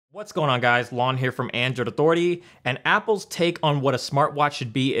What's going on, guys? Lon here from Android Authority, and Apple's take on what a smartwatch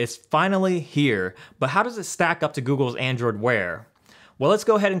should be is finally here, but how does it stack up to Google's Android Wear? Well, let's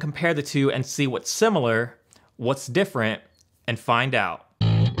go ahead and compare the two and see what's similar, what's different, and find out.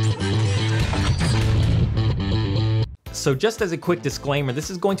 So just as a quick disclaimer,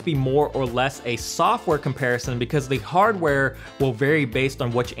 this is going to be more or less a software comparison because the hardware will vary based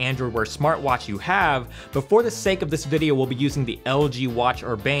on which Android Wear smartwatch you have, but for the sake of this video, we'll be using the LG Watch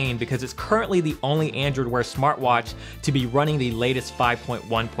Urbane because it's currently the only Android Wear smartwatch to be running the latest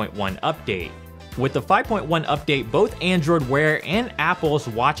 5.1.1 update. With the 5.1 update, both Android Wear and Apple's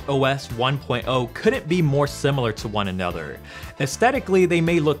watchOS 1.0 couldn't be more similar to one another. Aesthetically, they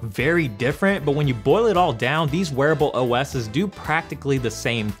may look very different, but when you boil it all down, these wearable OSs do practically the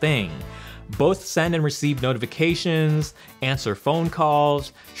same thing. Both send and receive notifications, answer phone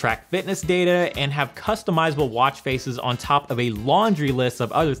calls, track fitness data, and have customizable watch faces on top of a laundry list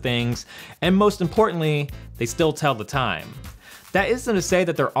of other things, and most importantly, they still tell the time. That isn't to say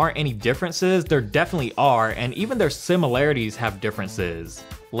that there aren't any differences, there definitely are, and even their similarities have differences.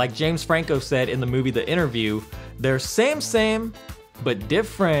 Like James Franco said in the movie The Interview, they're same, but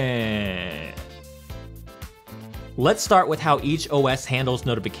different. Let's start with how each OS handles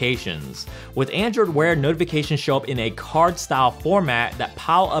notifications. With Android Wear, notifications show up in a card-style format that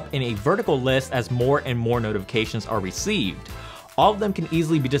pile up in a vertical list as more and more notifications are received. All of them can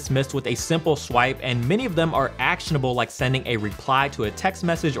easily be dismissed with a simple swipe, and many of them are actionable, like sending a reply to a text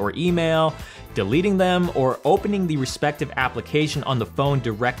message or email, deleting them, or opening the respective application on the phone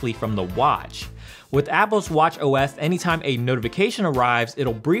directly from the watch. With Apple's watchOS, anytime a notification arrives,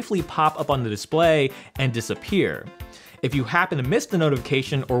 it'll briefly pop up on the display and disappear. If you happen to miss the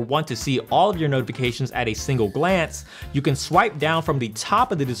notification or want to see all of your notifications at a single glance, you can swipe down from the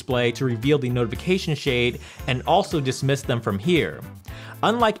top of the display to reveal the notification shade and also dismiss them from here.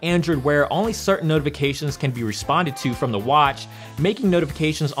 Unlike Android Wear, only certain notifications can be responded to from the watch, making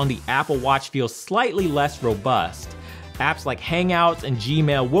notifications on the Apple Watch feel slightly less robust. Apps like Hangouts and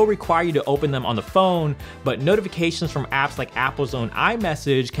Gmail will require you to open them on the phone, but notifications from apps like Apple's own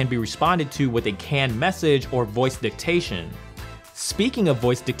iMessage can be responded to with a canned message or voice dictation. Speaking of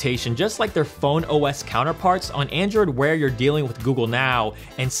voice dictation, just like their phone OS counterparts, on Android Wear you're dealing with Google Now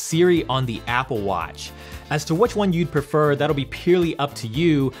and Siri on the Apple Watch. As to which one you'd prefer, that'll be purely up to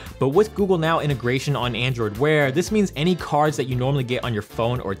you, but with Google Now integration on Android Wear, this means any cards that you normally get on your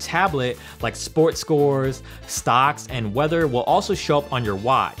phone or tablet, like sports scores, stocks, and weather, will also show up on your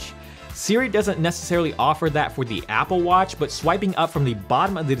watch. Siri doesn't necessarily offer that for the Apple Watch, but swiping up from the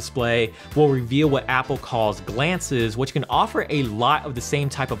bottom of the display will reveal what Apple calls glances, which can offer a lot of the same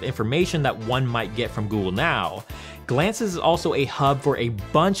type of information that one might get from Google Now. Glances is also a hub for a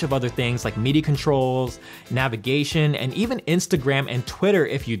bunch of other things like media controls, navigation, and even Instagram and Twitter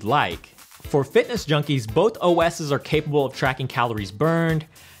if you'd like. For fitness junkies, both OSs are capable of tracking calories burned,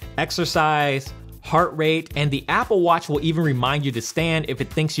 exercise, heart rate, and the Apple Watch will even remind you to stand if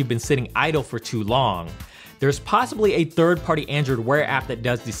it thinks you've been sitting idle for too long. There's possibly a third-party Android Wear app that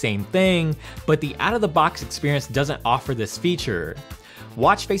does the same thing, but the out-of-the-box experience doesn't offer this feature.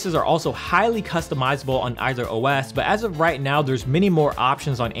 Watch faces are also highly customizable on either OS, but as of right now, there's many more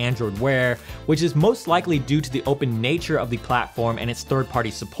options on Android Wear, which is most likely due to the open nature of the platform and its third-party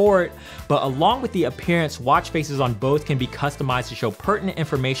support, but along with the appearance, watch faces on both can be customized to show pertinent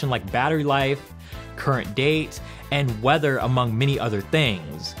information like battery life, current date, and weather, among many other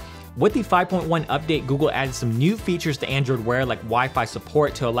things. With the 5.1 update, Google added some new features to Android Wear like Wi-Fi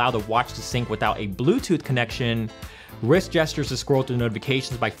support to allow the watch to sync without a Bluetooth connection, wrist gestures to scroll through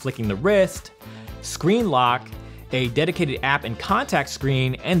notifications by flicking the wrist, screen lock, a dedicated app and contact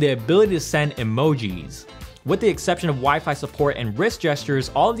screen, and the ability to send emojis. With the exception of Wi-Fi support and wrist gestures,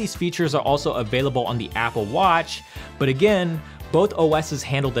 all of these features are also available on the Apple Watch, but again, both OSs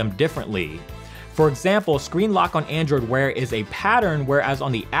handle them differently. For example, screen lock on Android Wear is a pattern, whereas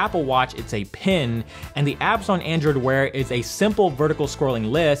on the Apple Watch it's a pin, and the apps on Android Wear is a simple vertical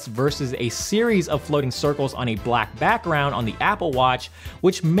scrolling list versus a series of floating circles on a black background on the Apple Watch,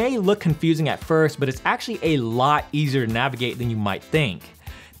 which may look confusing at first, but it's actually a lot easier to navigate than you might think.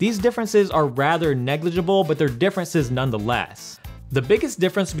 These differences are rather negligible, but they're differences nonetheless. The biggest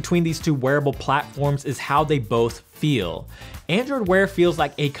difference between these two wearable platforms is how they both feel. Android Wear feels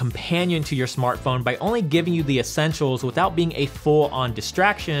like a companion to your smartphone by only giving you the essentials without being a full-on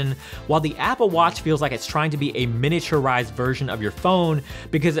distraction, while the Apple Watch feels like it's trying to be a miniaturized version of your phone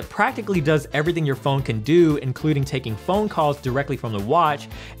because it practically does everything your phone can do, including taking phone calls directly from the watch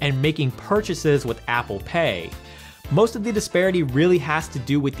and making purchases with Apple Pay. Most of the disparity really has to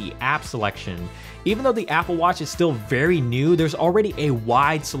do with the app selection. Even though the Apple Watch is still very new, there's already a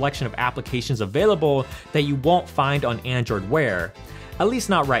wide selection of applications available that you won't find on Android Wear, at least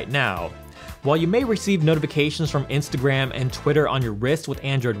not right now. While you may receive notifications from Instagram and Twitter on your wrist with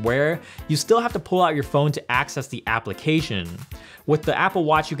Android Wear, you still have to pull out your phone to access the application. With the Apple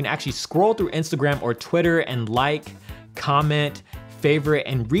Watch, you can actually scroll through Instagram or Twitter and like, comment, favorite,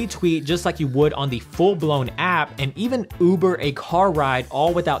 and retweet just like you would on the full-blown app, and even Uber a car ride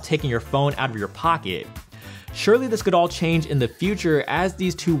all without taking your phone out of your pocket. Surely this could all change in the future as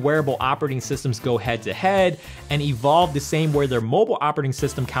these two wearable operating systems go head to head and evolve the same way their mobile operating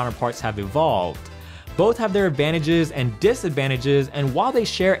system counterparts have evolved. Both have their advantages and disadvantages, and while they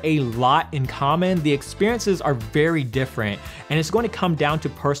share a lot in common, the experiences are very different, and it's going to come down to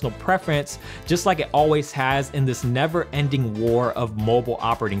personal preference, just like it always has in this never-ending war of mobile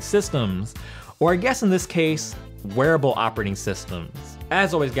operating systems. Or I guess in this case, wearable operating systems.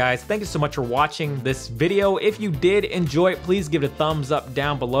 As always guys, thank you so much for watching this video. If you did enjoy it, please give it a thumbs up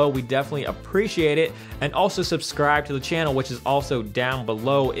down below. We definitely appreciate it. And also subscribe to the channel, which is also down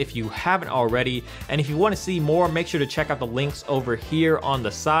below if you haven't already. And if you want to see more, make sure to check out the links over here on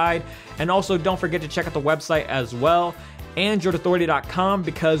the side. And also don't forget to check out the website as well, AndroidAuthority.com,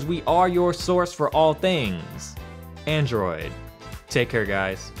 because we are your source for all things Android. Take care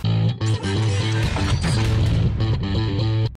guys.